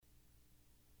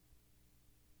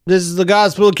This is the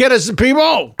Gospel of Kennison,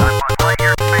 people.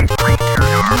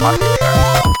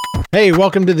 Hey,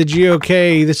 welcome to the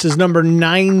GOK. This is number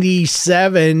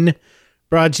 97,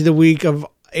 brought to you the week of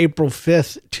April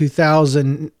 5th,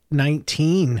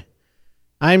 2019.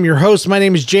 I'm your host. My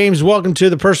name is James. Welcome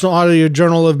to the personal audio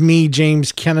journal of me,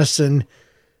 James Kennison.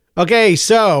 Okay,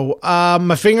 so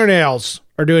my fingernails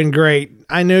are doing great.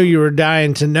 I knew you were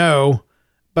dying to know,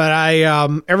 but I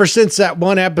ever since that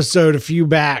one episode a few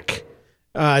back,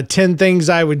 10 things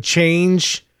I would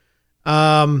change,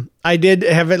 I did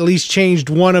have at least changed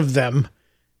one of them,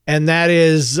 and that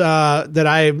is that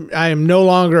I am no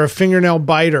longer a fingernail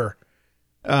biter.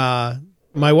 My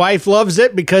wife loves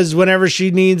it because whenever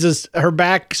she needs her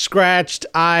back scratched,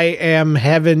 I am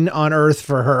heaven on earth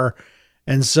for her.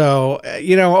 And so,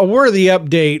 a worthy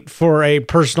update for a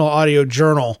personal audio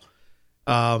journal,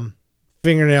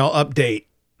 fingernail update.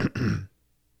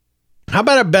 How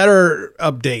about a better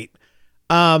update?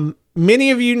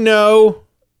 Many of you know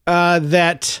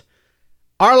that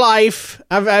our life,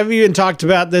 I've even talked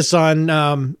about this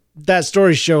on That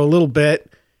Story Show a little bit,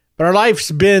 but our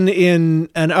life's been in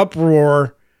an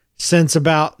uproar since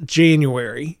about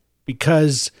January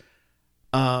because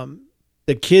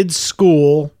the kids'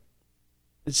 school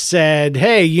said,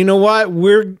 hey, you know what?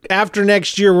 After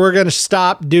next year, we're going to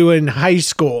stop doing high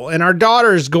school. And our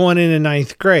daughter's going into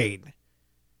ninth grade.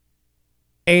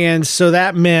 And so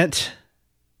that meant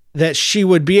that she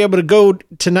would be able to go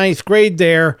to ninth grade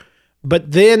there.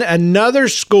 But then another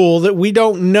school that we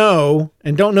don't know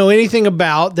and don't know anything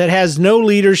about, that has no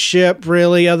leadership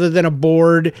really other than a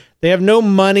board. They have no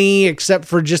money except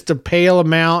for just a pale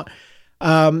amount.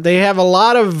 They have a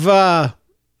lot of,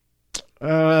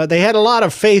 they had a lot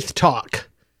of faith talk,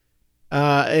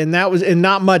 and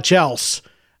not much else.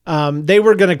 They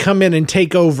were going to come in and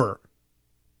take over,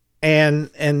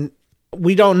 and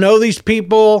we don't know these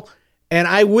people, and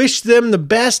I wish them the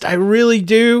best. I really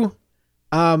do.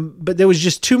 But there was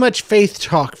just too much faith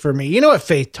talk for me. You know what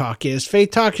faith talk is?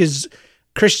 Faith talk is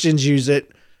Christians use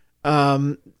it.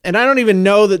 And I don't even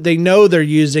know that they know they're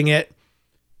using it.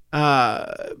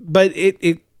 But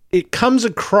it comes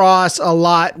across a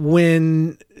lot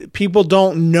when people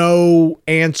don't know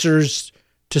answers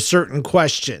to certain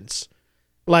questions.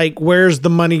 Like, where's the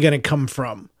money going to come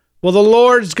from? Well, the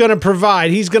Lord's going to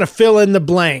provide. He's going to fill in the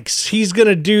blanks. He's going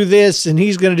to do this and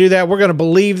he's going to do that. We're going to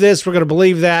believe this. We're going to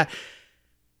believe that.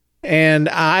 And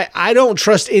I don't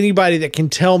trust anybody that can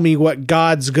tell me what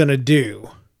God's going to do,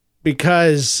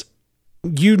 because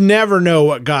you never know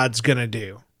what God's going to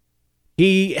do.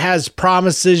 He has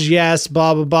promises, yes,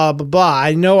 blah, blah, blah, blah, blah.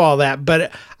 I know all that,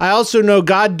 but I also know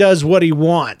God does what he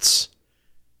wants,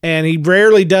 and he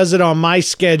rarely does it on my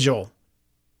schedule,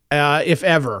 if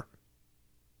ever.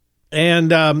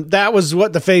 And that was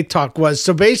what the faith talk was.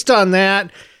 So based on that,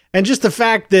 and just the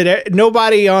fact that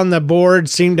nobody on the board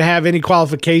seemed to have any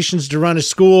qualifications to run a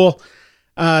school,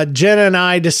 Jenna and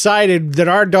I decided that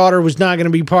our daughter was not going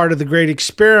to be part of the great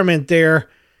experiment there,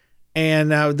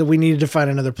 and that we needed to find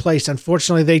another place.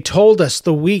 Unfortunately, they told us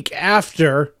the week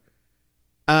after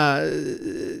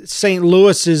St.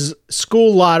 Louis's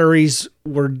school lotteries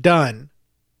were done.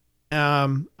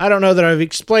 I don't know that I've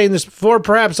explained this before.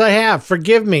 Perhaps I have.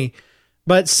 Forgive me.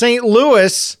 But St.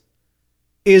 Louis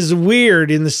is weird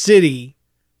in the city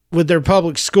with their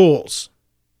public schools.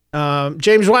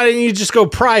 James, why didn't you just go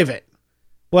private?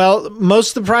 Well,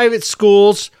 most of the private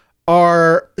schools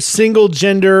are single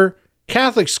gender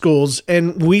Catholic schools,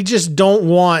 and we just don't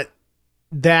want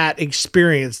that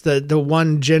experience, the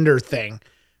one gender thing.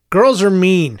 Girls are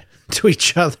mean to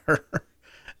each other.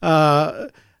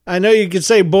 I know you could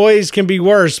say boys can be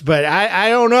worse, but I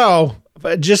don't know.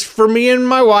 But just for me and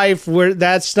my wife,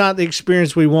 that's not the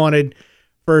experience we wanted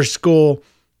for school.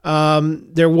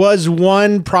 There was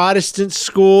one Protestant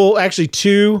school, actually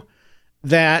two,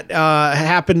 that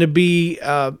happened to be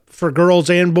for girls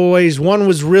and boys. One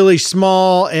was really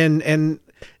small and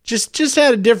just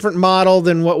had a different model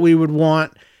than what we would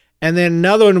want. And then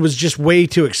another one was just way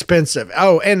too expensive.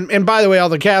 Oh, and by the way, all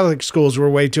the Catholic schools were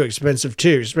way too expensive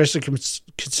too, especially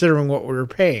considering what we were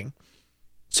paying.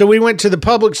 So we went to the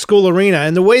public school arena,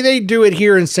 and the way they do it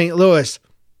here in St. Louis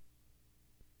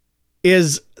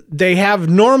is they have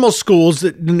normal schools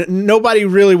that nobody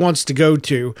really wants to go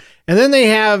to. And then they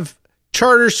have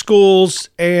charter schools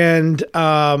and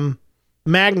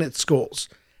magnet schools.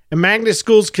 And magnet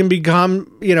schools can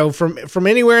become, from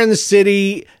anywhere in the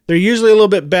city. They're usually a little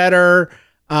bit better.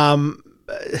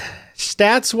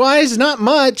 Stats wise, not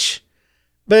much.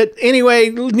 But anyway,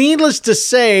 needless to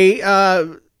say,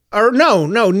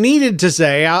 needed to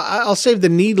say, I'll save the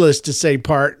needless to say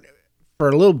part for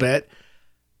a little bit.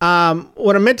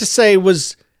 What I meant to say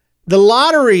was The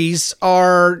lotteries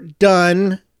are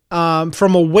done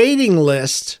from a waiting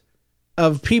list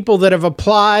of people that have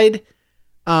applied.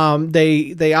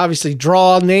 They obviously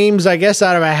draw names, I guess,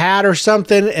 out of a hat or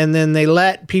something, and then they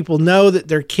let people know that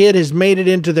their kid has made it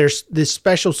into this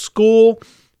special school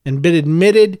and been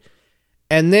admitted.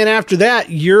 And then after that,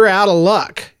 you're out of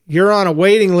luck. You're on a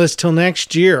waiting list till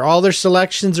next year. All their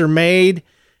selections are made,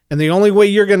 and the only way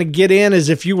you're going to get in is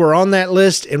if you were on that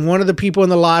list and one of the people in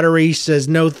the lottery says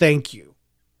no thank you.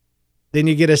 Then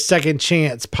you get a second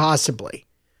chance, possibly.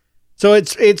 So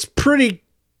it's pretty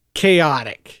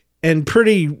chaotic and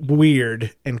pretty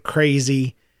weird and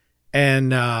crazy, and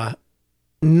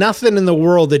nothing in the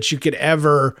world that you could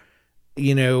ever,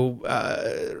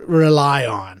 rely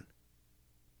on.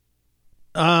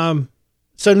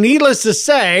 So needless to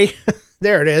say,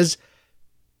 there it is.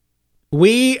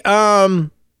 We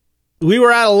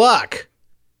were out of luck.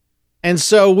 And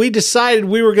so we decided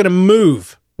we were going to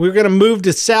move. We were going to move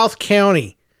to South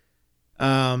County.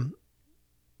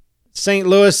 St.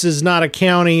 Louis is not a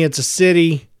county, it's a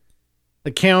city.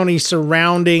 The county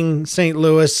surrounding St.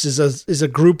 Louis is a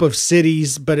group of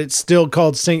cities, but it's still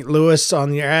called St. Louis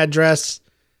on your address.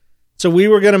 So we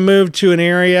were going to move to an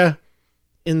area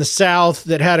in the South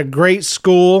that had a great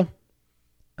school,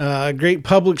 a great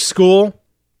public school.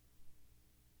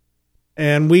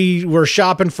 And we were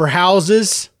shopping for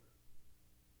houses,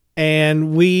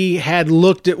 and we had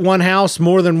looked at one house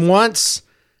more than once,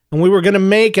 and we were going to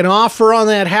make an offer on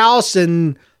that house.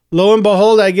 And lo and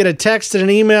behold, I get a text and an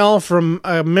email from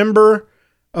a member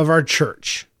of our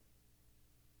church.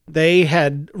 They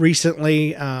had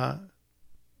recently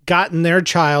gotten their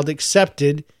child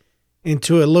accepted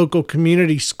into a local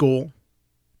community school.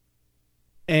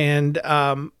 And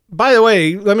by the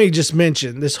way, let me just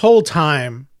mention, this whole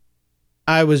time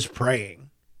I was praying.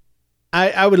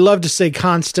 I would love to say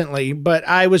constantly, but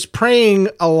I was praying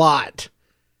a lot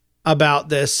about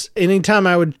this. Anytime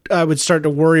I would start to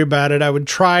worry about it, I would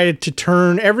try to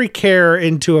turn every care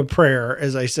into a prayer,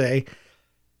 as I say.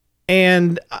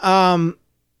 And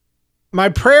my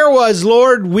prayer was,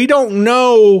 Lord, we don't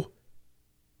know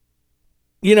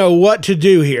what to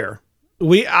do here.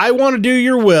 I want to do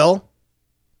your will,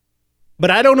 but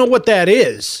I don't know what that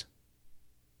is.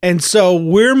 And so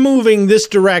we're moving this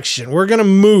direction. We're going to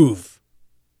move.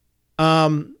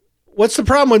 What's the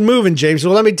problem with moving, James?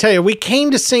 Well, let me tell you, we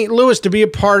came to St. Louis to be a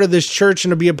part of this church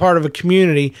and to be a part of a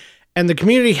community. And the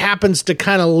community happens to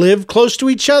kind of live close to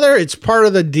each other. It's part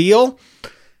of the deal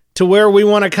to where we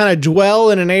want to kind of dwell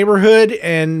in a neighborhood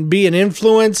and be an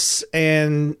influence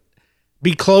and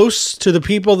be close to the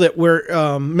people that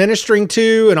we're ministering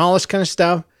to and all this kind of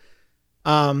stuff.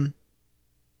 And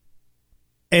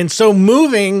so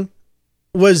moving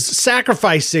was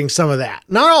sacrificing some of that.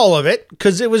 Not all of it,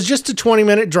 because it was just a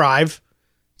 20-minute drive.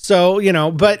 So,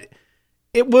 but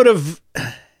it would have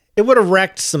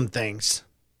wrecked some things.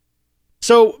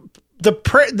 So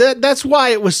that's why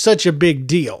it was such a big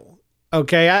deal.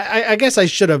 Okay, I guess I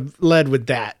should have led with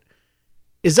that.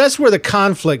 That's where the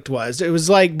conflict was. It was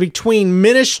like between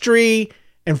ministry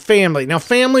and family. Now,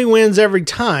 family wins every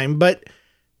time, but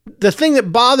the thing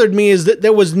that bothered me is that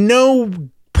there was no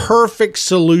perfect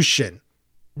solution.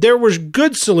 There was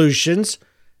good solutions,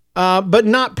 but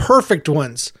not perfect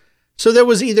ones. So there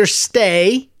was either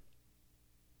stay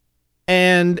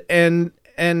and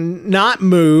not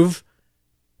move,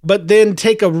 but then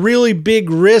take a really big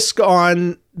risk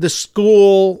on the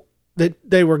school that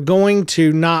they were going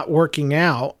to not working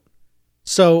out.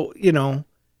 So,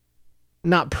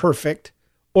 not perfect.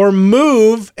 Or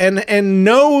move and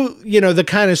know, the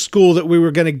kind of school that we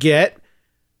were going to get,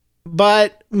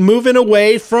 but moving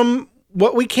away from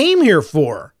what we came here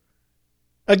for.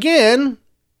 Again,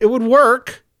 it would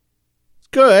work. It's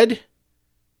good,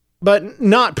 but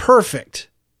not perfect.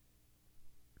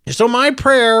 So my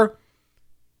prayer,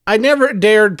 I never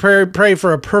dared pray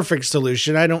for a perfect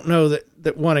solution. I don't know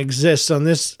that one exists on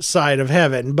this side of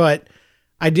heaven, but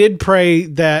I did pray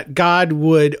that God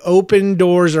would open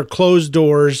doors or close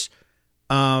doors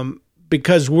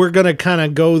because we're going to kind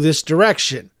of go this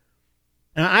direction.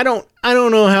 And I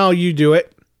don't know how you do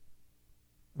it,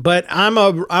 but I'm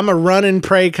a run and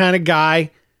pray kind of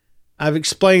guy. I've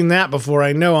explained that before,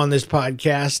 I know, on this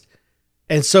podcast.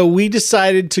 And so we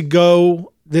decided to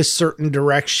go this certain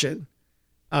direction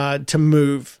to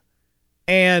move.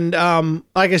 And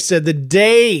like I said, the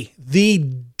day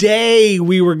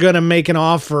we were going to make an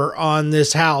offer on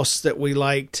this house that we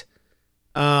liked,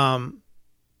 I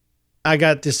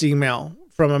got this email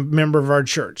from a member of our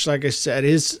church. Like I said,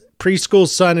 his preschool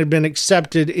son had been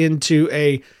accepted into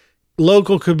a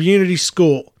local community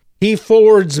school. He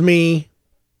forwards me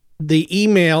the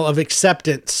email of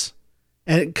acceptance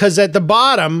And because at the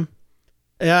bottom,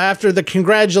 after the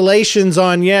congratulations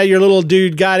on, yeah, your little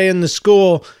dude got in the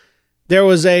school, there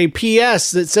was a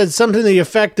PS that said something to the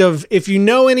effect of, if you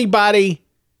know anybody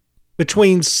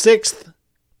between 6th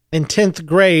and 10th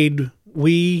grade,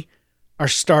 we are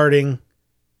starting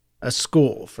a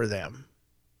school for them.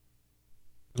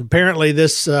 Apparently,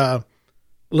 this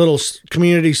little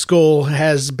community school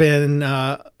has been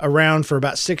around for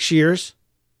about 6 years,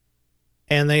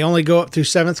 and they only go up through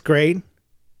 7th grade.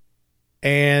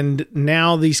 And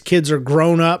now these kids are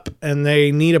grown up and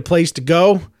they need a place to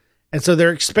go. And so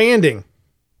they're expanding.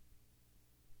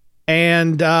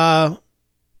 And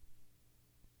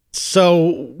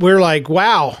so we're like,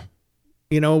 wow,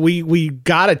 we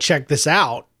got to check this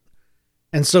out.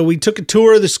 And so we took a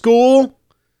tour of the school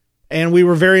and we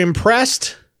were very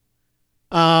impressed.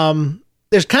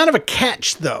 There's kind of a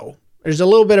catch, though. There's a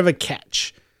little bit of a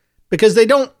catch because they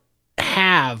don't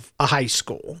have a high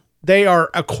school. They are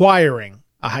acquiring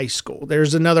a high school.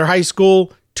 There's another high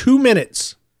school 2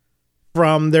 minutes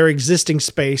from their existing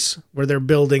space where they're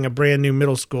building a brand new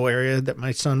middle school area that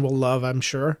my son will love, I'm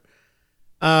sure.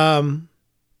 They're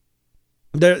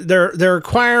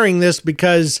acquiring this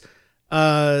because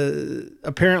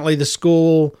apparently the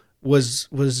school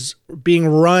was being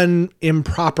run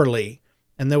improperly,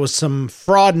 and there was some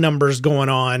fraud numbers going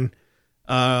on,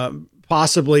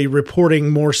 possibly reporting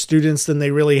more students than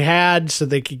they really had so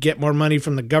they could get more money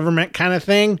from the government kind of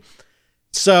thing.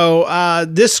 So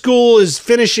this school is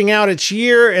finishing out its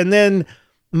year, and then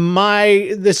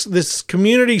this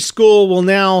community school will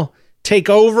now take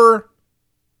over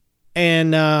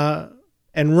and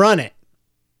run it.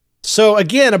 So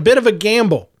again, a bit of a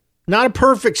gamble, not a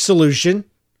perfect solution,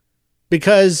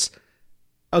 because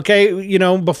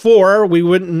before we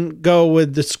wouldn't go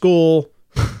with the school,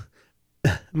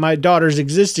 my daughter's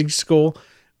existing school,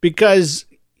 because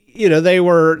they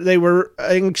were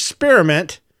an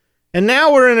experiment, and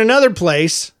now we're in another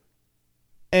place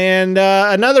and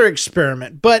another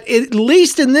experiment. But at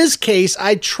least in this case,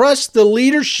 I trust the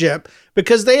leadership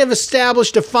because they have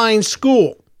established a fine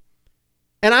school.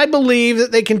 And I believe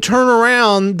that they can turn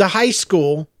around the high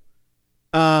school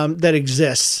that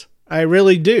exists. I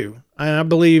really do. And I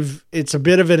believe it's a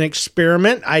bit of an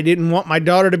experiment. I didn't want my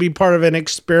daughter to be part of an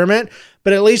experiment,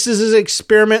 but at least this is an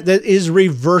experiment that is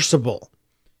reversible.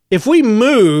 If we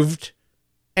moved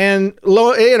and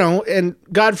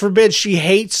God forbid she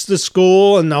hates the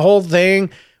school and the whole thing,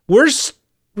 we're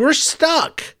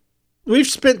stuck. We've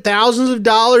spent thousands of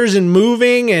dollars in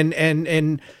moving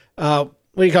and what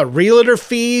do you call it, realtor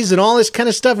fees and all this kind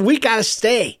of stuff. We got to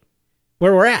stay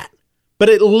where we're at. But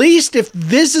at least if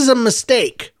this is a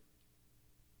mistake,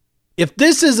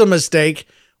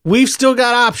 we've still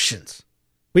got options.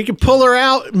 We could pull her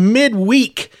out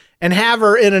midweek and have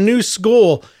her in a new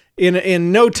school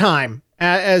in no time,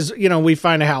 as we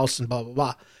find a house and blah,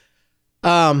 blah,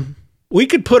 blah. We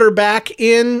could put her back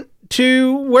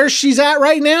into where she's at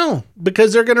right now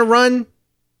because they're going to run,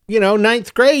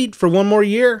 9th grade for one more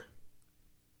year.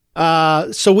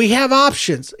 So we have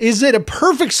options. Is it a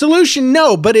perfect solution?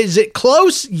 No, but is it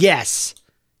close? Yes.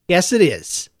 Yes, it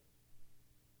is.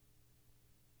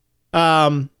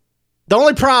 The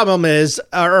only problem is,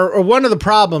 or one of the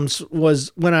problems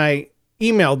was when I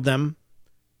emailed them,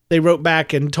 they wrote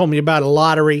back and told me about a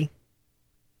lottery,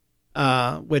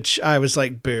 which I was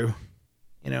like, boo.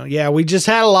 Yeah, we just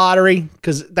had a lottery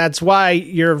because that's why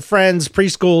your friend's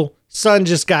preschool son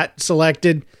just got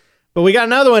selected. But we got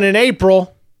another one in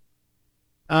April.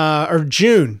 Or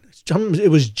June. It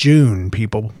was June,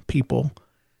 people.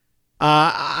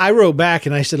 I wrote back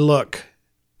and I said, look,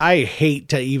 I hate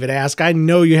to even ask. I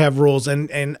know you have rules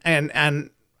and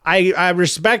I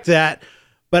respect that,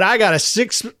 but I got a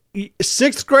sixth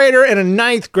grader and a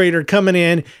 9th grader coming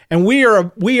in, and we're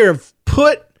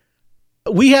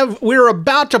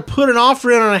about to put an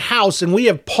offer in on a house, and we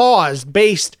have paused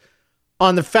based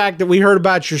on the fact that we heard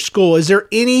about your school. Is there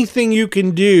anything you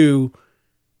can do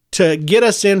to get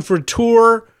us in for a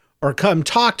tour or come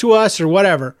talk to us or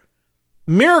whatever?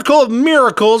 Miracle of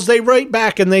miracles, they write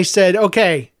back and they said,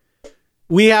 okay,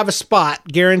 we have a spot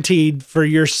guaranteed for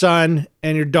your son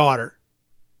and your daughter.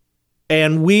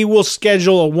 And we will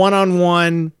schedule a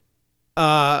one-on-one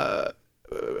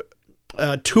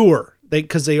tour.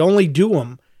 Because they only do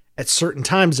them at certain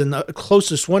times. And the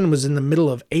closest one was in the middle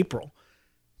of April.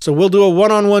 So we'll do a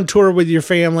one-on-one tour with your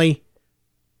family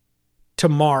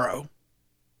tomorrow.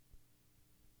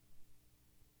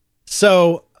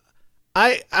 So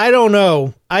I don't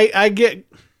know. I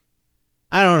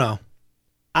don't know.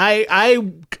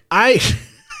 I'm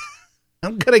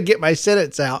going to get my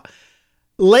sentence out.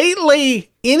 Lately,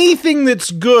 anything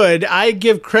that's good, I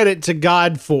give credit to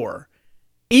God for.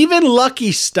 even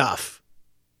lucky stuff.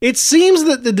 It seems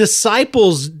that the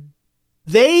disciples,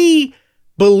 they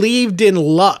believed in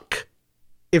luck.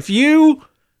 If you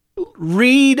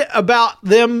read about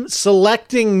them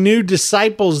selecting new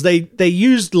disciples, they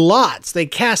used lots. They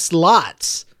cast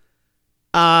lots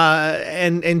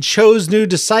and chose new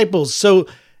disciples. So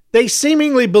they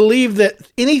seemingly believed that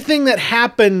anything that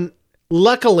happened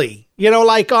luckily,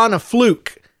 like on a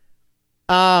fluke,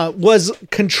 was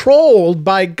controlled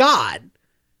by God.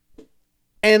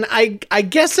 And I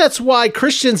guess that's why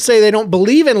Christians say they don't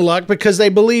believe in luck, because they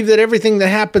believe that everything that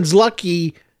happens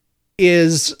lucky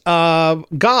is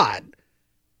God.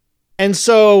 And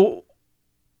so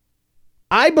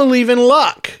I believe in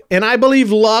luck, and I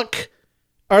believe luck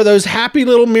are those happy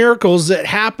little miracles that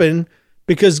happen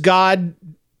because God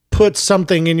put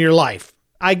something in your life.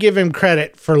 I give him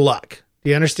credit for luck. Do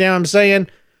you understand what I'm saying?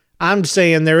 I'm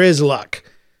saying there is luck,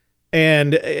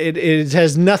 and it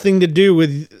has nothing to do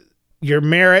with your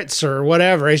merits or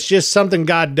whatever. It's just something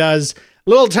God does.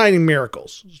 Little tiny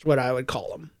miracles is what I would call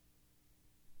them.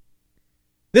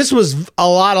 This was a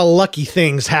lot of lucky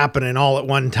things happening all at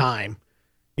one time.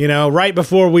 Right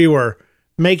before we were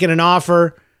making an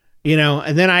offer,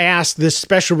 and then I asked this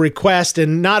special request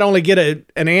and not only get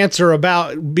an answer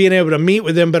about being able to meet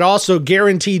with them, but also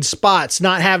guaranteed spots,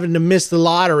 not having to miss the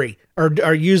lottery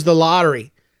or use the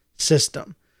lottery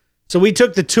system. So we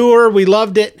took the tour. We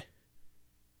loved it.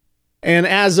 And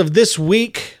as of this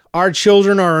week, our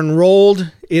children are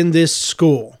enrolled in this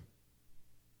school.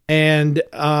 And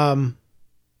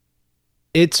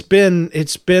it's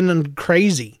been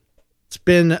crazy. It's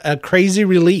been a crazy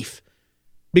relief,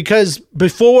 because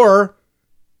before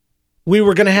we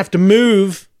were going to have to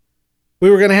move, we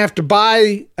were going to have to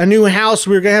buy a new house,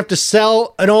 we were going to have to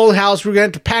sell an old house, we were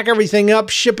going to have to pack everything up,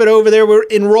 ship it over there, we're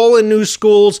enrolling new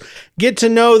schools, get to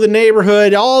know the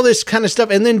neighborhood, all this kind of stuff,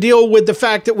 and then deal with the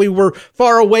fact that we were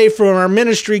far away from our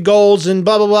ministry goals and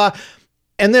blah, blah, blah.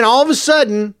 And then all of a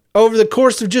sudden, over the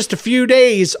course of just a few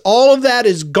days, all of that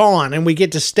is gone, and we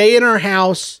get to stay in our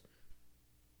house.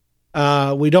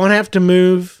 We don't have to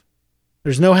move.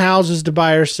 There's no houses to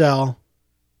buy or sell.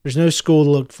 There's no school to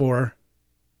look for.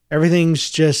 Everything's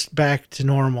just back to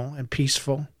normal and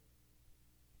peaceful.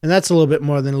 And that's a little bit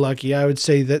more than lucky. I would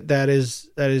say that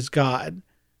is God.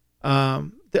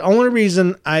 The only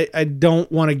reason I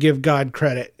don't want to give God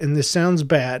credit, and this sounds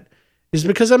bad, is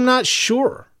because I'm not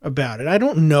sure about it. I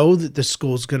don't know that the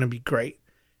school's going to be great.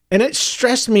 And it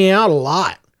stressed me out a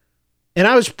lot. And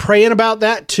I was praying about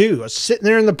that too. I was sitting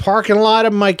there in the parking lot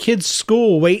of my kids'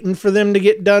 school waiting for them to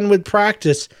get done with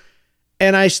practice.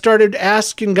 And I started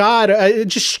asking God,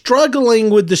 just struggling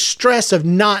with the stress of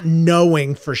not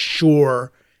knowing for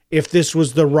sure if this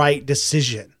was the right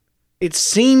decision. It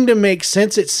seemed to make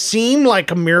sense. It seemed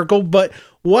like a miracle, but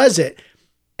was it?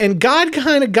 And God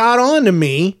kind of got on to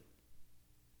me.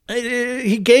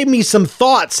 He gave me some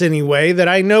thoughts anyway that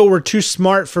I know were too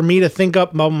smart for me to think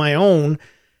up on my own.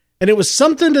 And it was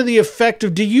something to the effect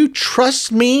of, do you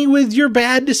trust me with your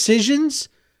bad decisions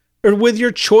or with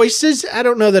your choices? I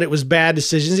don't know that it was bad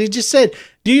decisions. He just said,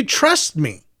 do you trust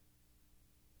me?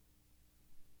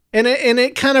 And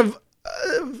it kind of,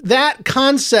 that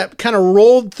concept kind of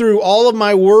rolled through all of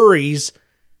my worries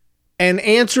and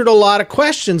answered a lot of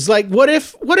questions. Like, what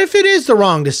if it is the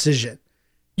wrong decision?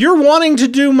 You're wanting to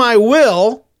do my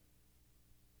will.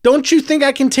 Don't you think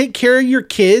I can take care of your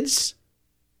kids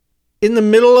in the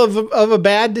middle of a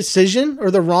bad decision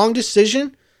or the wrong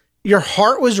decision? Your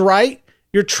heart was right.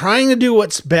 You're trying to do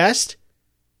what's best.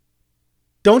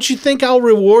 Don't you think I'll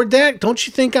reward that? Don't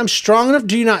you think I'm strong enough?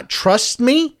 Do you not trust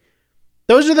me?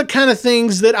 Those are the kind of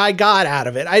things that I got out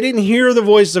of it. I didn't hear the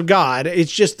voice of God.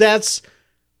 It's just that's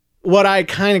what I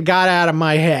kind of got out of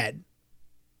my head.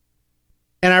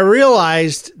 And I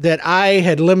realized that I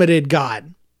had limited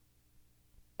God.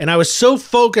 And I was so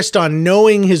focused on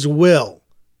knowing his will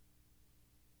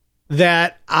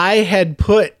that I had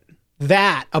put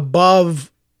that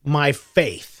above my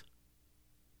faith.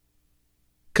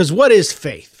 Because what is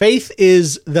faith? Faith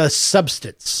is the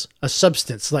substance, a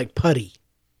substance like putty.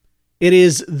 It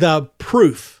is the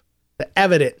proof, the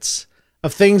evidence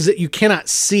of things that you cannot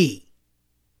see.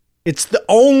 It's the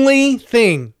only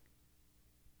thing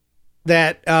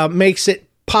that makes it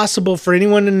possible for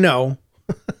anyone to know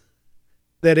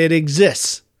that it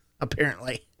exists,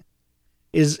 apparently,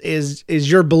 is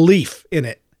your belief in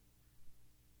it.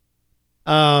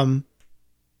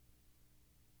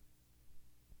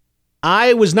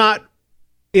 I was not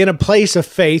in a place of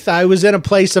faith. I was in a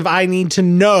place of I need to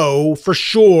know for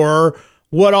sure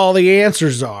what all the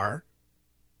answers are.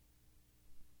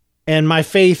 And my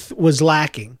faith was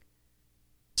lacking.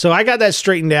 So I got that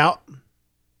straightened out.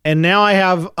 And now I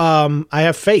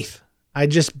have faith. I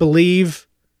just believe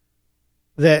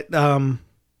that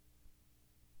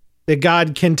that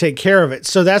God can take care of it.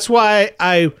 So that's why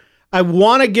I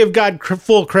want to give God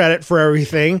full credit for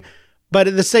everything, but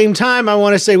at the same time I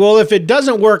want to say, well, if it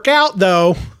doesn't work out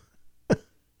though,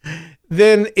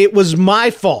 then it was my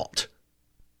fault.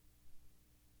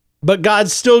 But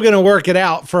God's still going to work it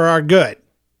out for our good.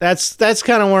 That's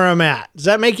kind of where I'm at. Does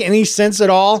that make any sense at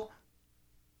all?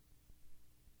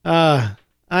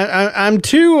 I'm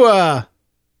too,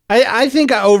 I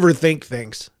think I overthink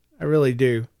things. I really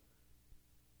do.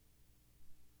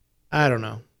 I don't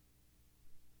know.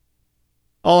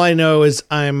 All I know is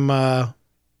I'm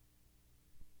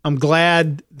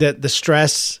glad that the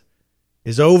stress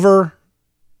is over,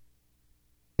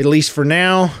 at least for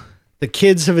now. The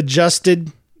kids have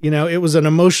adjusted. You know, it was an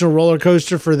emotional roller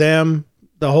coaster for them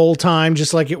the whole time,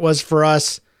 just like it was for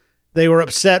us. They were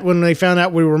upset when they found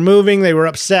out we were moving. They were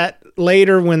upset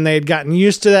later when they had gotten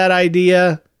used to that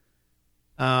idea,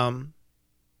 and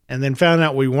then found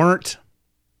out we weren't.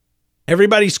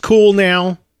 Everybody's cool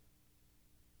now.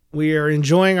 We are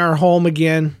enjoying our home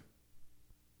again,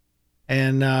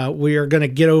 and we are going to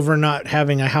get over not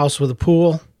having a house with a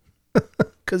pool,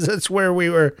 because that's where we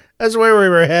were. That's where we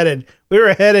were headed. We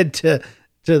were headed to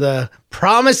the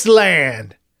promised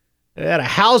land. We had a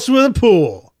house with a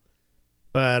pool.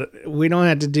 But we don't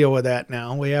have to deal with that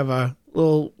now. We have a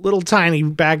little tiny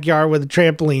backyard with a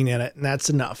trampoline in it, and that's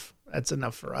enough. That's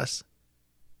enough for us.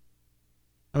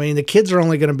 I mean, the kids are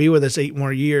only going to be with us 8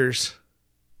 more years,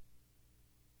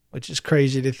 which is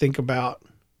crazy to think about.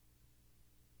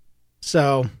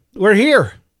 So we're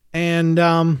here, and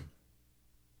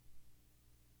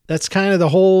that's kind of the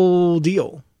whole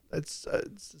deal. That's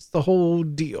the whole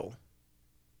deal.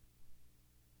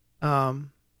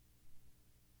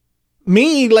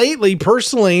 Me lately,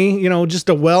 personally, you know, just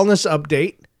a wellness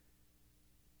update.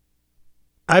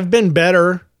 I've been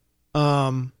better.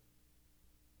 I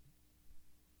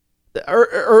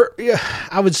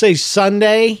would say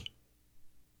Sunday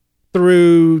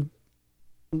through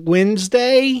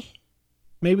Wednesday,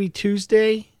 maybe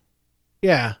Tuesday.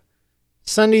 Yeah.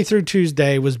 Sunday through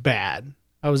Tuesday was bad.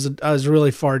 I was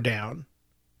really far down.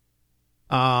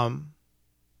 And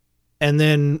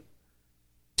then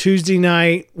Tuesday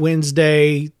night,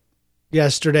 Wednesday,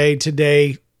 yesterday,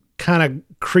 today, kind of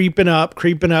creeping up.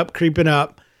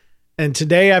 And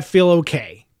today I feel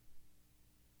okay.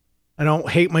 I don't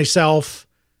hate myself.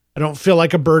 I don't feel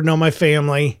like a burden on my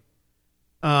family.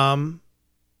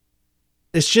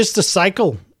 It's just a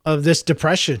cycle of this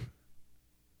depression.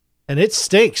 And it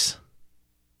stinks.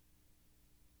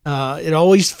 It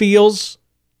always feels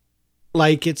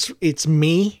like it's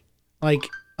me. Like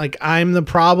I'm the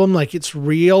problem, like it's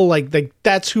real, like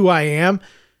that's who I am,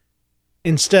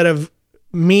 instead of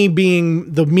me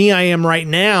being the me I am right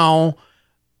now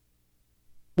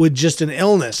with just an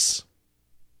illness.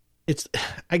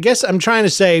 I guess I'm trying to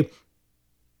say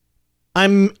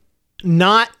I'm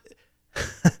not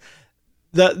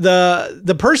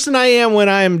the person I am when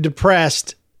I am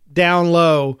depressed down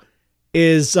low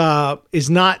is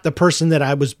not the person that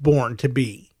I was born to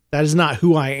be. That is not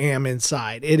who I am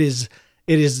inside. It is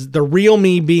the real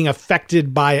me being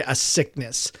affected by a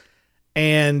sickness.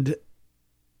 And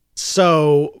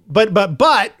so, but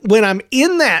when I'm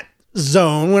in that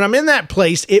zone, when I'm in that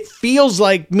place, it feels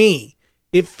like me.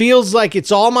 It feels like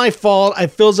it's all my fault.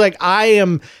 It feels like I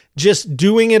am just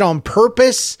doing it on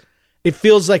purpose. It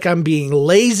feels like I'm being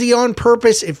lazy on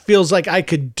purpose. It feels like I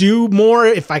could do more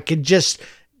if I could just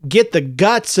get the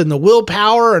guts and the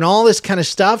willpower and all this kind of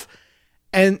stuff.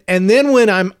 And then when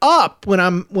I'm up, when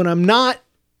I'm not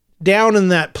down in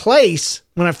that place,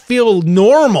 when I feel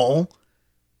normal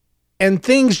and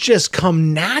things just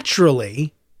come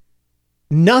naturally,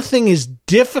 nothing is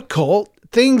difficult.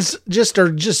 Things just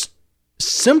are just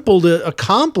simple to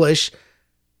accomplish.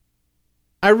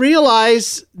 I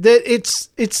realize that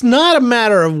it's not a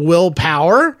matter of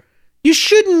willpower. You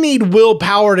shouldn't need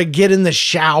willpower to get in the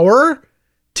shower,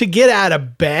 to get out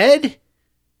of bed.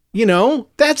 You know,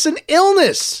 that's an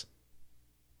illness.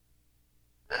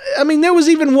 I mean, there was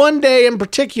even one day in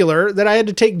particular that I had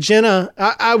to take Jenna.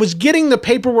 I was getting the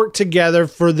paperwork together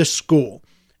for the school,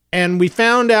 and we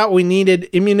found out we needed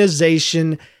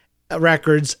immunization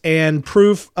records and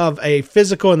proof of a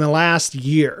physical in the last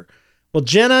year. Well,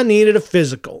 Jenna needed a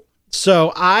physical.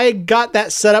 So I got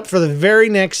that set up for the very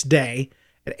next day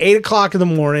at 8:00 in the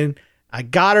morning. I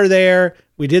got her there.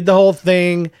 We did the whole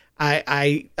thing.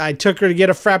 I took her to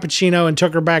get a Frappuccino and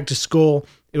took her back to school.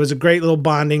 It was a great little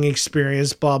bonding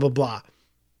experience, blah, blah, blah.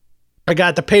 I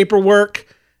got the paperwork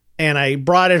and I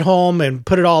brought it home and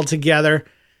put it all together,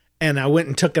 and I went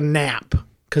and took a nap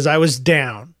because I was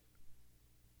down.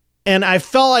 And I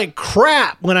felt like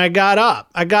crap when I got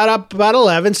up. I got up about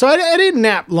 11, so I didn't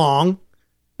nap long,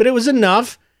 but it was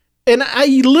enough. And I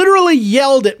literally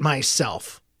yelled at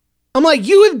myself. I'm like,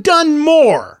 you have done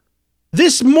more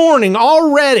this morning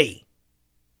already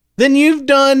than you've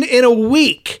done in a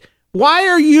week. Why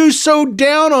are you so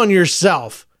down on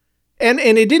yourself? And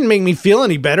it didn't make me feel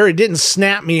any better. It didn't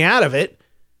snap me out of it.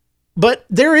 But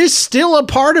there is still a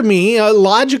part of me, a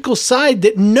logical side,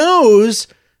 that knows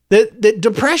that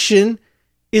depression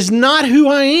is not who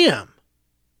I am.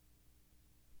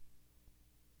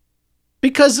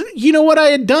 Because you know what I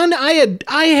had done? I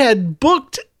had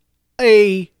booked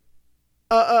and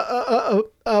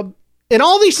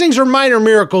all these things are minor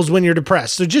miracles when you're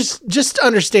depressed. So just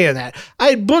understand that. I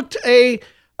had booked an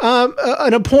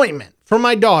appointment for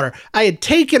my daughter. I had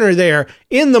taken her there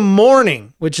in the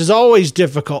morning, which is always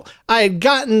difficult. I had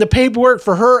gotten the paperwork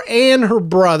for her and her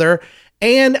brother,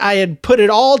 and I had put it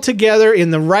all together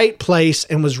in the right place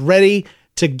and was ready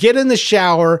to get in the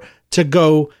shower to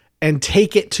go and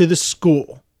take it to the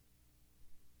school,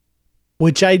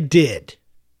 which I did.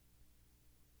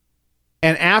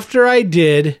 And after I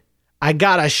did, I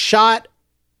got a shot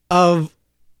of,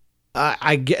 not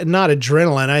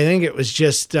adrenaline. I think it was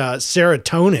just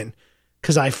serotonin,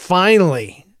 because I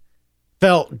finally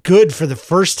felt good for the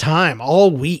first time all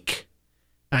week.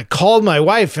 I called my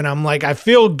wife and I'm like, I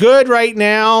feel good right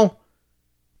now.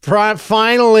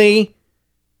 Finally.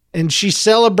 And she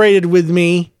celebrated with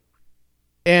me.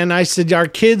 And I said, our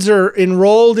kids are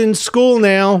enrolled in school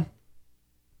now.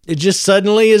 It just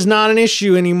suddenly is not an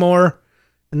issue anymore.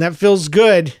 And that feels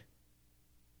good.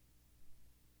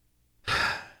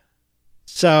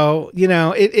 So,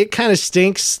 it kind of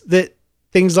stinks that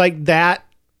things like that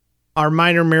are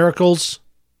minor miracles,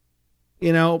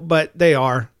 but they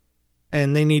are,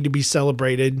 and they need to be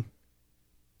celebrated.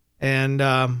 And,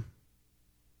 I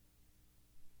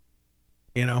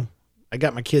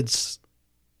got my kids.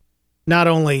 Not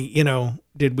only,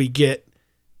 did we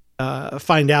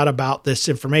find out about this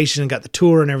information and got the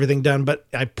tour and everything done, but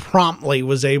I promptly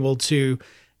was able to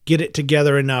get it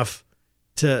together enough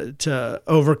to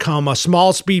overcome a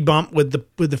small speed bump with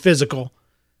the physical,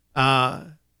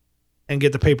 and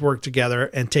get the paperwork together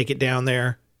and take it down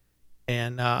there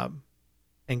and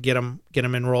get them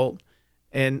enrolled.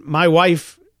 And my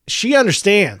wife, she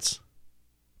understands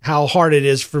how hard it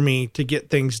is for me to get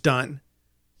things done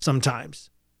sometimes.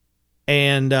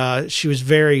 And she was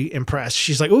very impressed.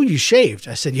 She's like, "Oh, you shaved?"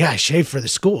 I said, "Yeah, I shaved for the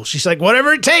school." She's like,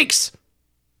 "Whatever it takes."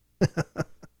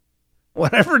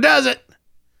 Whatever does it.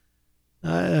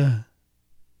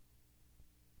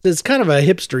 It's kind of a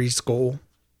hipstery school.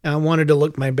 I wanted to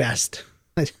look my best,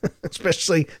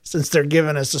 especially since they're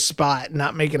giving us a spot,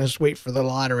 not making us wait for the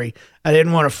lottery. I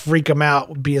didn't want to freak them out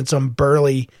with being some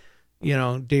burly,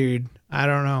 dude. I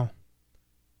don't know.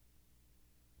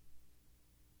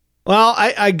 Well,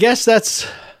 I guess that's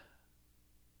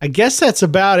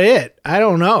about it. I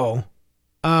don't know.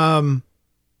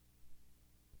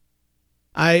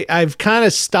 I've kind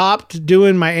of stopped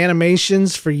doing my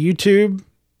animations for YouTube.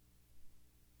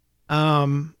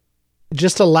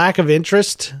 Just a lack of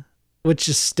interest, which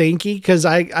is stinky because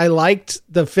I liked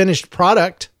the finished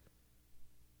product.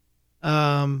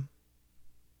 My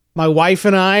wife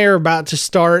and I are about to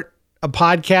start a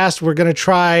podcast. We're going to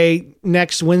try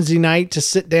next Wednesday night to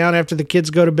sit down after the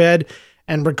kids go to bed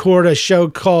and record a show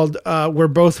called We're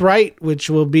Both Right, which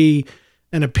will be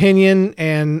an opinion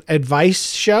and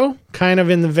advice show, kind of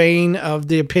in the vein of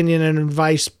the opinion and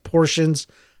advice portions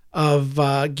of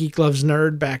Geek Loves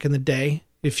Nerd back in the day.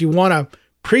 If you want a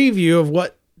preview of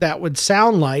what that would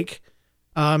sound like,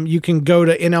 you can go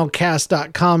to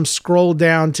nlcast.com, scroll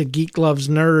down to Geek Loves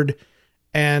Nerd,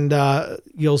 and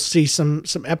you'll see some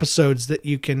episodes that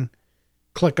you can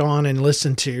click on and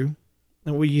listen to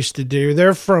that we used to do.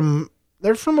 They're from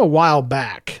a while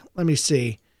back. Let me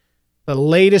see. The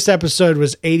latest episode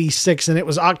was 86, and it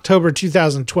was October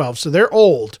 2012. So they're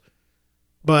old,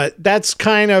 but that's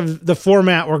kind of the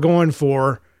format we're going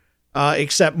for,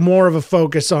 except more of a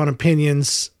focus on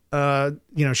opinions,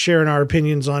 sharing our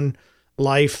opinions on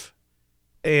life,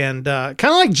 and kind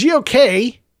of like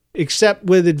GOK, except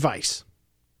with advice.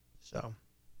 So,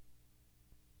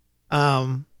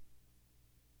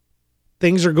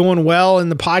 things are going well in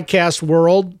the podcast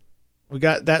world. We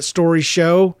got that story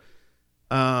show.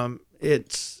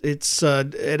 It's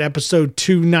at episode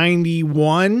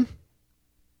 291,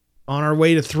 on our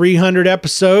way to 300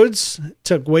 episodes. It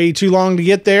took way too long to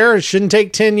get there. It shouldn't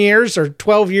take 10 years or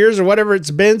 12 years or whatever it's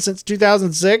been since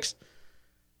 2006.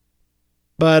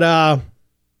 But,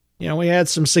 we had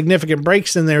some significant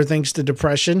breaks in there thanks to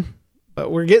depression, but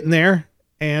we're getting there.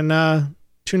 And,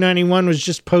 291 was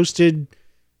just posted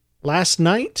last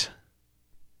night.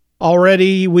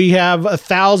 Already we have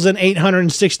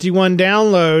 1,861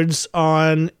 downloads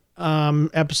on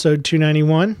episode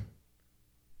 291.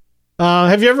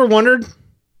 Have you ever wondered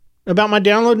about my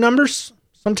download numbers?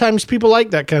 Sometimes people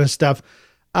like that kind of stuff.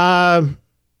 7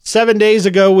 days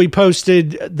ago, we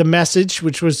posted The Message,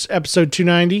 which was episode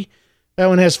 290. That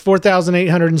one has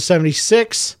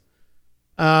 4,876.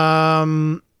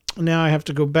 Now I have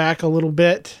to go back a little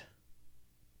bit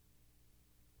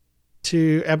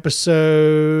to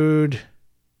episode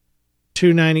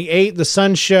 298. The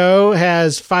Sun Show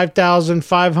has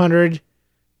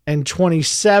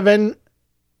 5,527.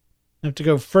 I have to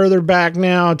go further back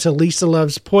now to Lisa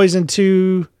Loves Poison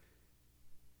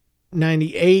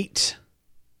 298.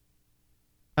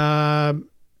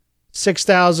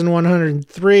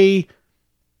 6,103.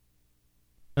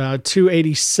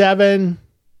 287.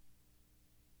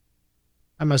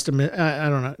 I must have missed, I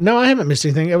don't know. No, I haven't missed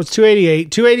anything. It was 288,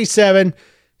 287,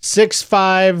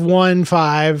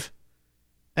 6,515,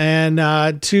 and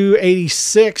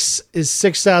 286 is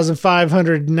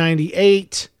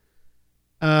 6,598.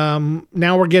 Now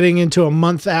we're getting into a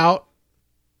month out.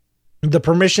 The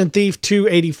Permission Thief,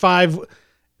 285,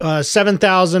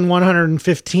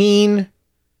 7,115.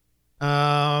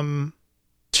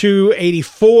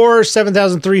 284,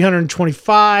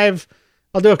 7,325.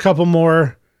 I'll do a couple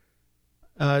more.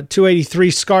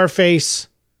 283 Scarface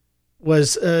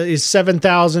is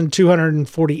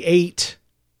 7,248.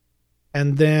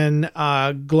 And then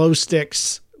Glow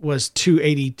Sticks was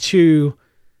 282.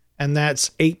 And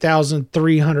that's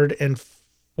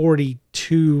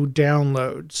 8,342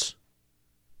 downloads.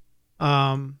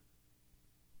 I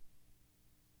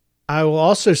will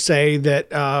also say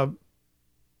that the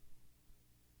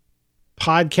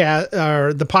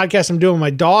podcast I'm doing with my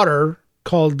daughter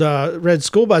called Red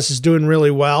School Bus is doing really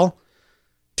well.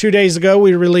 2 days ago,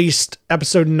 we released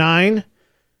episode 9,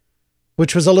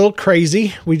 which was a little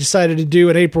crazy. We decided to do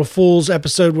an April Fool's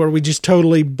episode where we just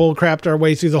totally bullcrapped our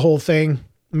way through the whole thing,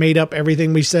 made up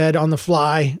everything we said on the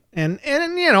fly. And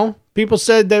you know, people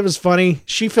said that was funny.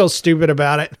 She feels stupid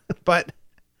about it, but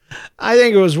I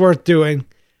think it was worth doing.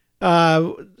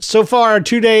 So far,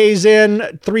 2 days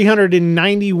in,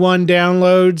 391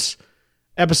 downloads.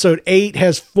 Episode 8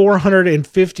 has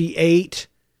 458.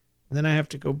 And then I have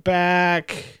to go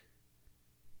back.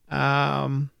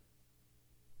 The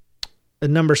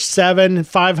number 7,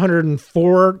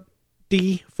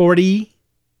 540.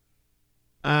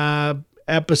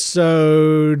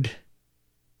 Episode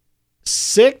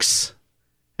 6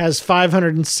 has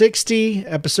 560.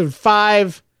 Episode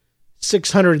 5,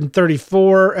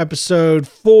 634. Episode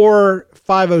 4,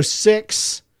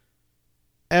 506.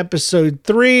 Episode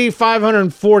 3,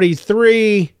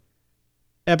 543.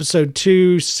 Episode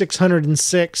 2,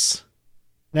 606.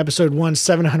 And episode 1,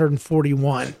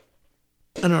 741.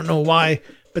 I don't know why,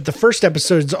 but the first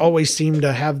episodes always seem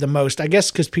to have the most. I guess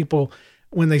because people,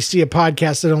 when they see a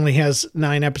podcast that only has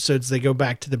 9 episodes, they go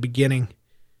back to the beginning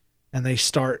and they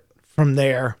start from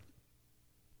there.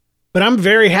 But I'm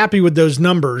very happy with those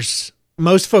numbers.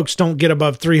 Most folks don't get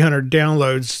above 300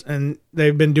 downloads, and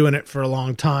they've been doing it for a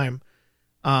long time.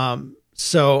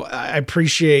 So I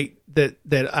appreciate that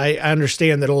I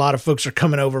understand that a lot of folks are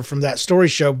coming over from that story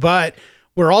show, but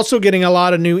we're also getting a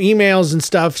lot of new emails and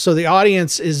stuff. So the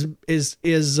audience is it's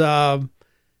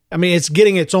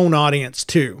getting its own audience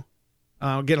too.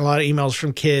 Getting a lot of emails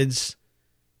from kids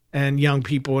and young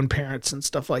people and parents and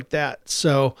stuff like that.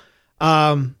 So,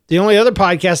 the only other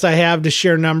podcast I have to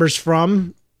share numbers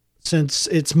from, since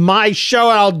it's my show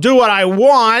and I'll do what I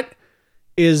want,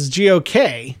 is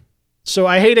GOK. So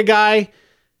I Hate a Guy,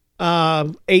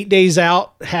 8 days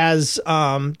out, has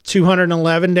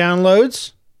 211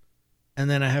 downloads. And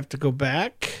then I have to go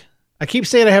back. I keep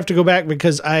saying I have to go back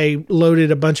because I loaded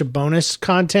a bunch of bonus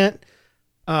content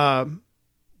that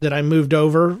I moved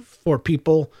over for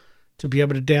people to be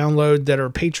able to download that are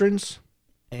patrons.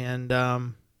 And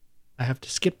I have to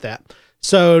skip that.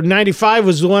 So 95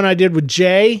 was the one I did with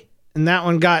Jay. And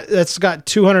that's got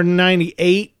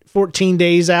 298, 14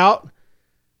 days out.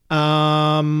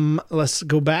 Let's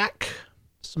go back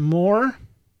some more.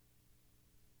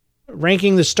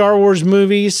 Ranking the Star Wars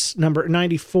movies, number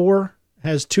 94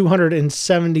 has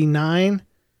 279.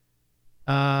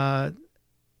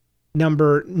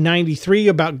 Number 93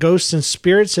 about ghosts and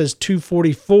spirits has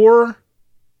 244.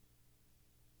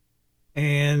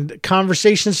 And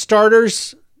Conversation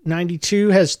Starters, 92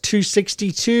 has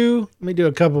 262. Let me do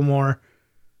a couple more.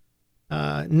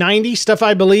 90 Stuff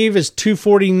I Believe is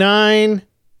 249.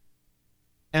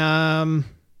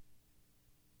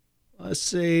 Let's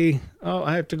see. Oh,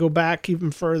 I have to go back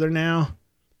even further now.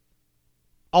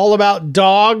 All About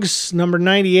Dogs, number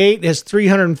 98, has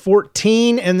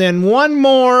 314. And then one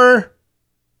more,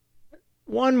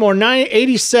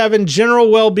 987,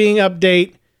 General Wellbeing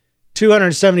Update,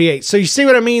 278. So you see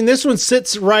what I mean? This one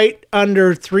sits right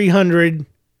under 300,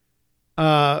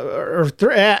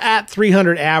 at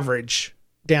 300 average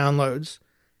downloads.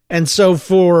 And so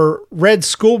for Red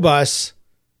School Bus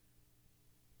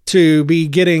to be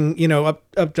getting,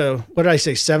 up to, what did I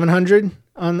say, 700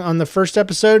 on the first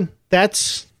episode?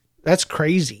 That's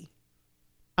crazy.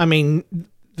 I mean,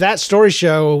 that story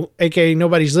show, aka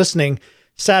Nobody's Listening,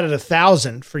 sat at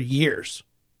 1,000 for years.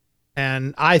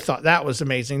 And I thought that was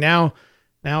amazing. Now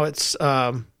it's,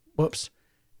 now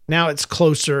it's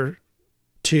closer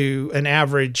to an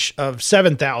average of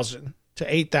 7,000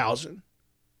 to 8,000.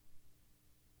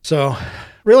 So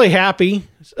really happy.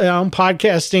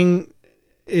 Podcasting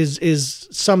is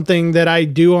something that I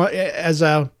do as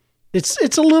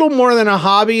it's a little more than a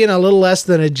hobby and a little less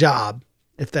than a job,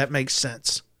 if that makes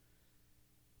sense.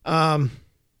 Let's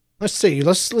see.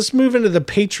 Let's move into the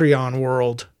Patreon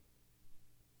world.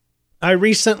 I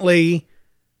recently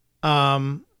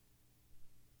had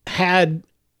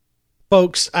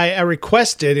folks, I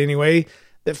requested anyway,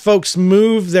 that folks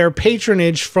move their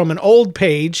patronage from an old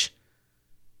page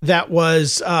that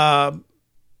was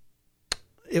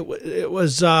it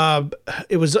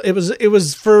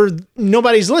was for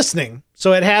Nobody's Listening.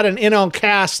 So it had an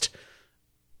NLCast,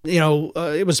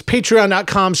 it was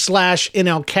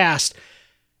patreon.com/NLCast.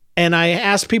 And I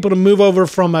asked people to move over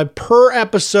from a per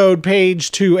episode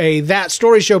page to a That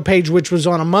Story Show page, which was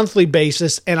on a monthly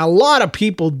basis. And a lot of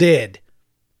people did.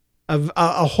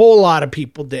 A whole lot of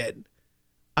people did.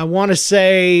 I want to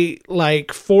say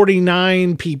like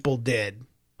 49 people did.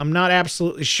 I'm not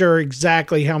absolutely sure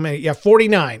exactly how many. Yeah,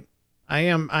 49. I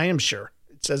am sure.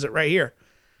 It says it right here.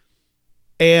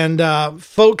 And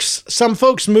some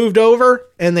folks moved over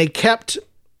and they kept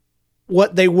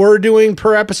what they were doing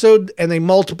per episode and they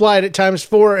multiplied it times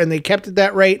 4 and they kept it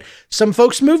that rate. Some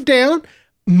folks moved down.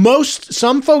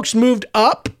 Some folks moved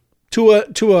up to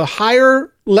a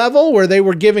higher level where they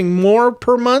were giving more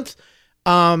per month.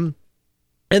 And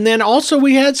then also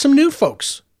we had some new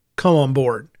folks come on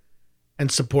board and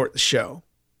support the show.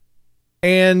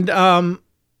 And I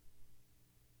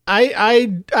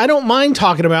don't mind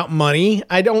talking about money.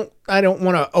 I don't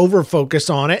want to over focus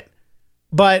on it,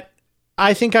 but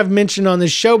I think I've mentioned on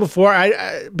this show before,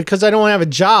 because I don't have a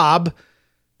job,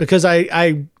 because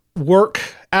I work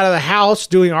out of the house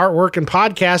doing artwork and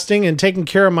podcasting and taking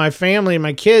care of my family and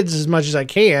my kids as much as I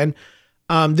can.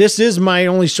 This is my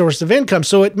only source of income,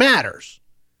 so it matters.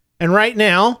 And right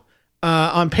now,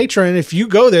 on Patreon, if you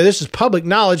go there, this is public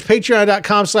knowledge,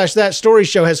 patreon.com/That Story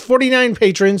Show has 49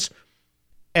 patrons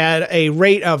at a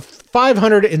rate of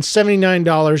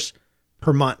 $579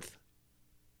 per month.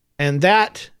 And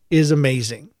that is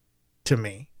amazing to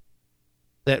me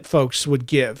that folks would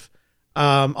give.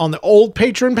 On the old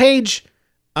patron page,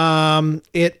 there's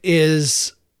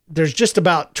just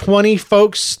about 20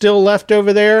 folks still left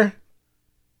over there.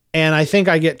 And I think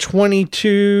I get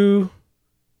 $22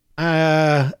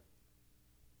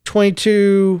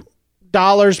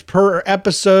 per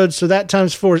episode. So that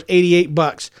times 4 is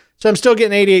 $88. So I'm still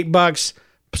getting $88.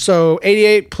 So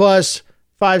 88 plus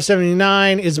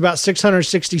 579 is about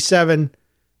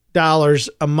 $667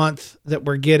 a month that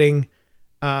we're getting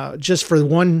just for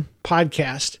one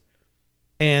podcast.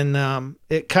 And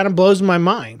it kind of blows my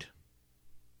mind.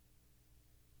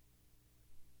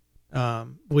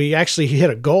 We actually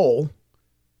hit a goal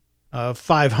of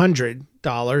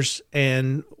 $500.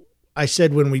 And I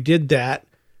said when we did that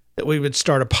we would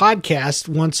start a podcast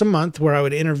once a month where I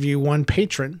would interview one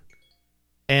patron.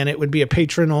 And it would be a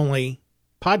patron-only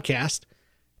podcast.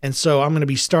 And so I'm going to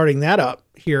be starting that up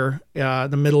here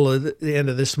the middle of the end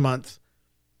of this month.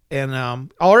 And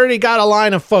already got a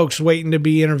line of folks waiting to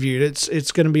be interviewed.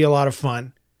 It's going to be a lot of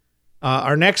fun.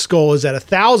 Our next goal is at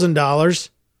 $1,000.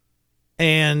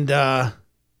 And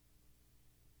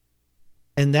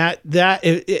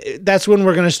that's when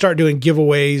we're going to start doing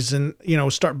giveaways and,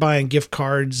 start buying gift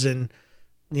cards and,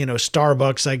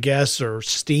 Starbucks, I guess, or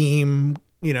Steam,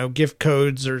 gift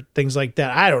codes or things like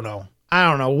that. I don't know.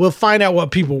 We'll find out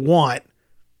what people want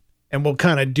and we'll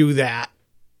kind of do that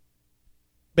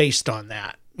based on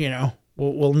that.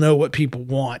 We'll know what people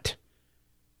want.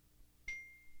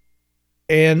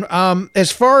 And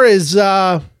as far as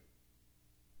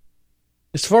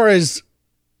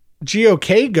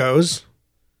GOK goes,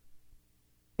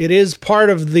 it is part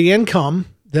of the income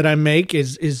that I make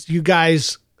is you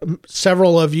guys,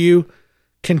 several of you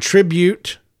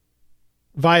contribute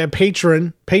via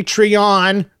Patreon.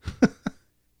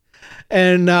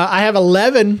 And I have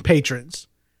 11 patrons.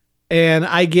 and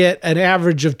I get an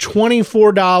average of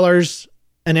 $24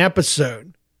 an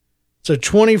episode. So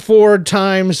 24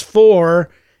 times 4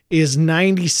 is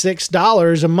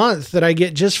 $96 a month that I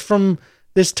get just from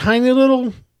this tiny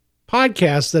little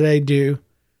podcast that I do.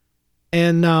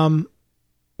 And,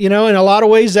 in a lot of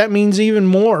ways that means even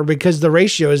more because the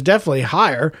ratio is definitely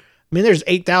higher. I mean, there's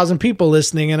 8,000 people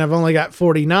listening and I've only got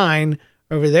 49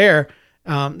 over there.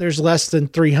 There's less than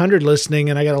 300 listening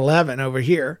and I got 11 over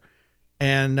here.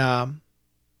 And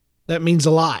that means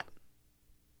a lot.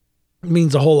 It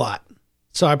means a whole lot.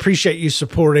 So I appreciate you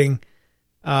supporting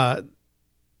the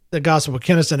Gospel of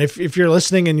Kennison. If you're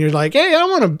listening and you're like, hey, I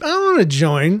want to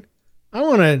join. I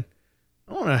want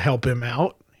to help him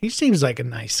out. He seems like a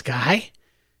nice guy.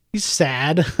 He's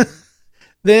sad.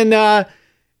 Then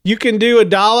you can do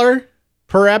 $1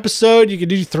 per episode. You can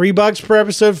do $3 per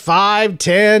episode, 5,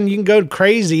 10. You can go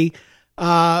crazy.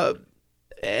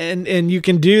 And you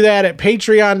can do that at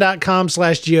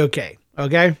patreon.com/GOK.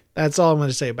 Okay. That's all I'm going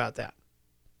to say about that.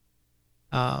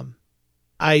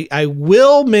 I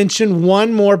will mention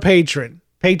one more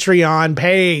Patreon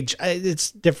page.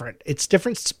 It's different. It's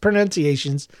different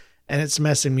pronunciations and it's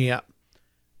messing me up.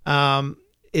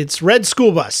 It's Red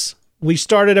School Bus. We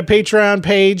started a Patreon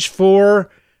page for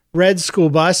Red School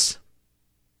Bus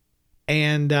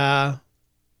and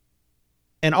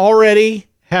already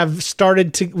have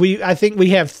started to, I think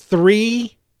we have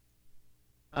three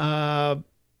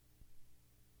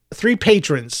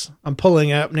patrons. I'm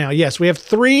pulling up now. Yes, we have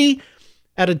 3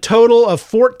 at a total of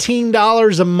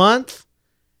 $14 a month.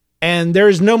 And there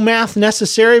is no math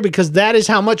necessary because that is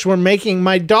how much we're making.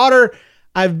 My daughter,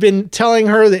 I've been telling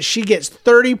her that she gets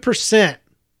 30%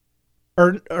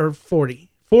 or 40.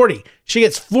 She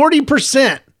gets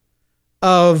 40%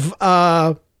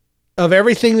 of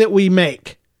everything that we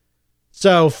make.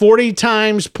 So 40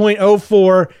 times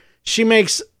 0.04, she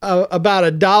makes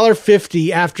about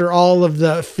 $1.50 after all of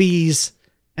the fees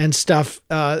and stuff,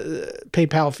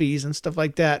 PayPal fees and stuff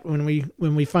like that. When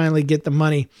we finally get the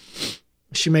money,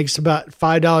 she makes about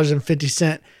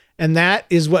 $5.50, and that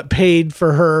is what paid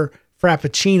for her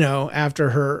Frappuccino after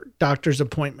her doctor's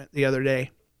appointment the other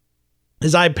day.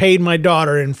 Is I paid my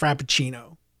daughter in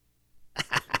Frappuccino.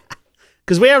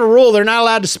 Because we have a rule, they're not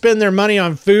allowed to spend their money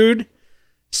on food.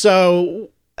 So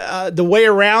the way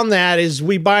around that is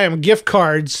we buy them gift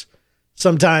cards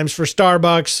sometimes for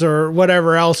Starbucks or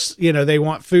whatever else, they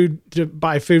want food to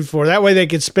buy food for. That way they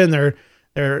could spend their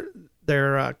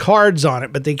cards on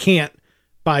it, but they can't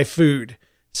buy food.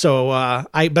 So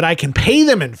I can pay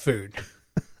them in food.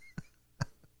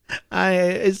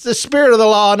 It's the spirit of the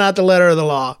law, not the letter of the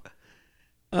law.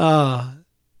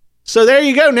 So there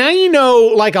you go. Now you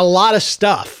know like a lot of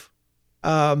stuff.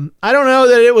 I don't know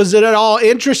that it was at all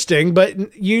interesting,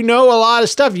 but you know a lot of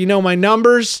stuff. You know my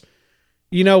numbers.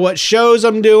 You know what shows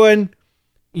I'm doing.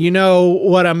 You know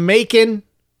what I'm making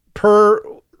per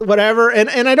whatever.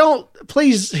 And I don't,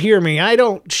 please hear me. I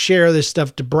don't share this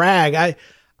stuff to brag.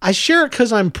 I share it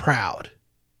because I'm proud.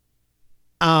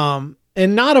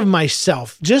 And not of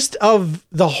myself, just of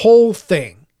the whole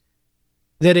thing.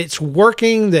 That it's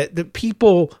working, that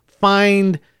people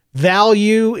find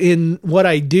value in what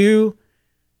I do.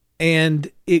 And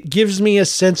it gives me a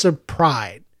sense of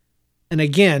pride. And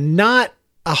again, not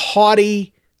a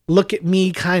haughty, look at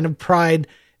me kind of pride.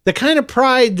 The kind of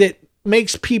pride that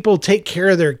makes people take care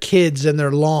of their kids and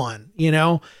their lawn,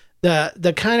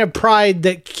 the kind of pride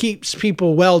that keeps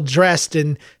people well dressed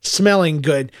and smelling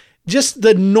good. Just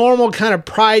the normal kind of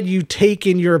pride you take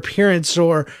in your appearance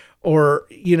or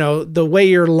the way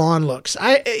your lawn looks.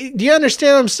 Do you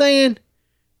understand what I'm saying?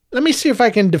 Let me see if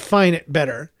I can define it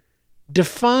better.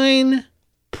 Define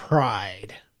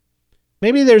pride.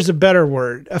 Maybe there's a better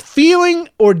word. A feeling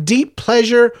or deep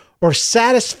pleasure or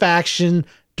satisfaction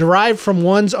derived from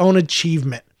one's own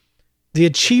achievement. The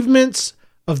achievements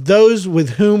of those with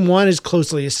whom one is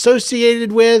closely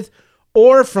associated with,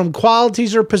 or from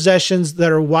qualities or possessions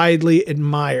that are widely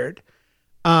admired.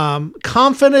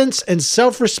 Confidence and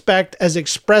self-respect as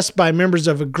expressed by members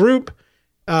of a group.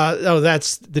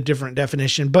 That's the different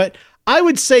definition. But I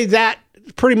would say that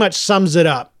pretty much sums it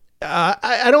up.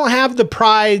 I don't have the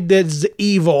pride that's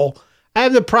evil. I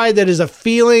have the pride that is a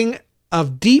feeling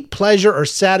of deep pleasure or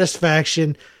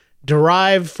satisfaction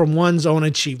derived from one's own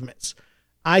achievements.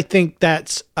 I think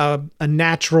that's a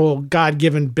natural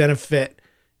God-given benefit.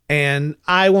 And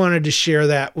I wanted to share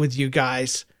that with you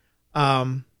guys.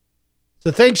 So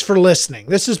thanks for listening.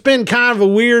 This has been kind of a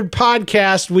weird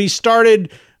podcast. We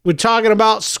started with talking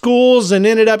about schools and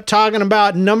ended up talking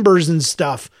about numbers and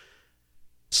stuff.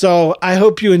 So I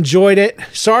hope you enjoyed it.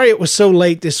 Sorry it was so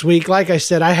late this week. Like I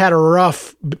said, I had a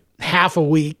rough half a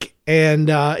week and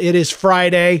it is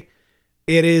Friday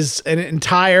It is an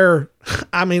entire,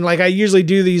 I mean, like I usually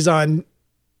do these on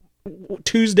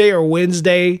Tuesday or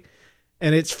Wednesday,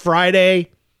 and it's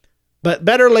Friday, but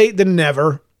better late than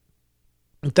never.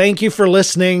 Thank you for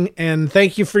listening, and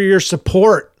thank you for your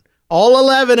support. All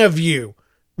 11 of you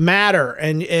matter.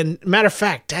 And matter of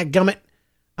fact, dadgummit,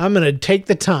 I'm going to take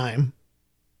the time.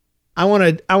 I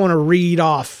want to read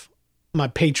off my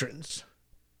patrons.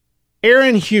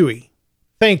 Aaron Huey,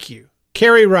 thank you.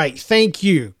 Carrie Wright, thank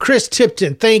you. Chris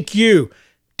Tipton, thank you.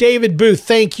 David Booth,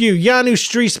 thank you. Janu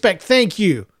Striesbeck, thank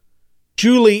you.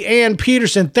 Julie Ann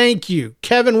Peterson, thank you.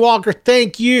 Kevin Walker,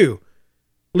 thank you.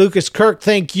 Lucas Kirk,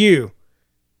 thank you.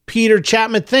 Peter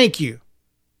Chapman, thank you.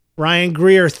 Ryan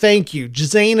Greer, thank you.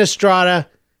 Jazane Estrada,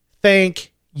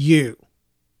 thank you.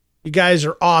 You guys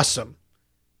are awesome.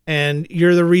 And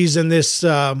you're the reason this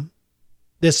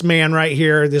man right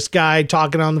here, this guy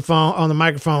talking on the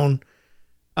microphone,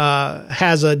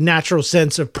 has a natural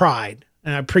sense of pride,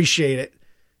 and I appreciate it.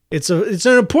 It's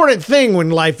an important thing when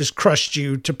life has crushed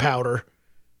you to powder,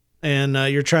 and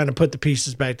you're trying to put the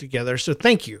pieces back together. So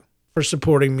thank you for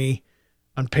supporting me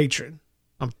on Patreon.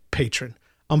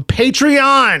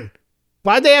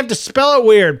 Why'd they have to spell it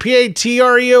weird?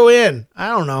 Patreon. I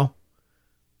don't know.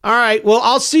 All right. Well,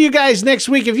 I'll see you guys next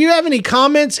week. If you have any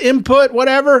comments, input,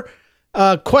 whatever,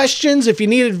 questions, if you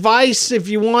need advice, if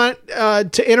you want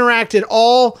to interact at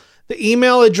all, the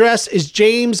email address is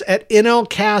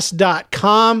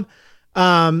james@nlcast.com.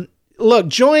 Look,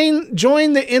 join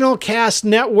the NLCast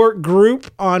network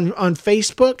group on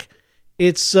Facebook.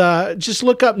 It's just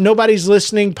look up Nobody's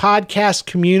Listening Podcast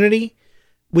Community.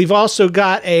 We've also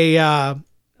got a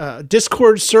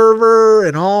Discord server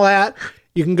and all that.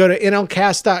 You can go to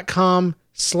nlcast.com/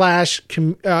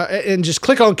 and just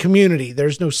click on community.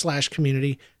 There's no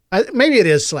 /community. Maybe it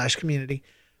is /community.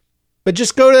 But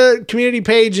just go to community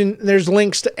page and there's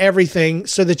links to everything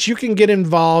so that you can get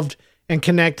involved and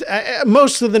connect.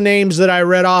 Most of the names that I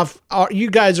read off, you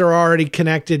guys are already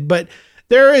connected, but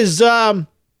there is, I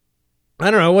don't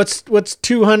know, what's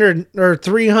 200 or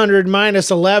 300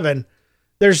 minus 11?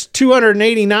 There's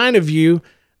 289 of you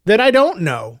that I don't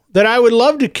know, that I would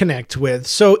love to connect with.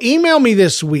 So email me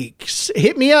this week.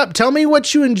 Hit me up. Tell me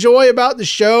what you enjoy about the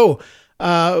show.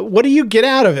 What do you get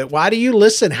out of it? Why do you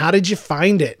listen? How did you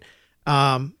find it?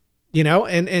 And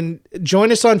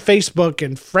join us on Facebook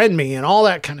and friend me and all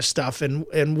that kind of stuff.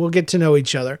 And we'll get to know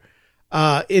each other.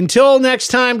 Until next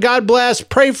time, God bless.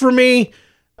 Pray for me.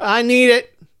 I need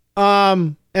it.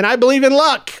 And I believe in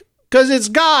luck because it's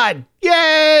God.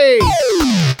 Yay!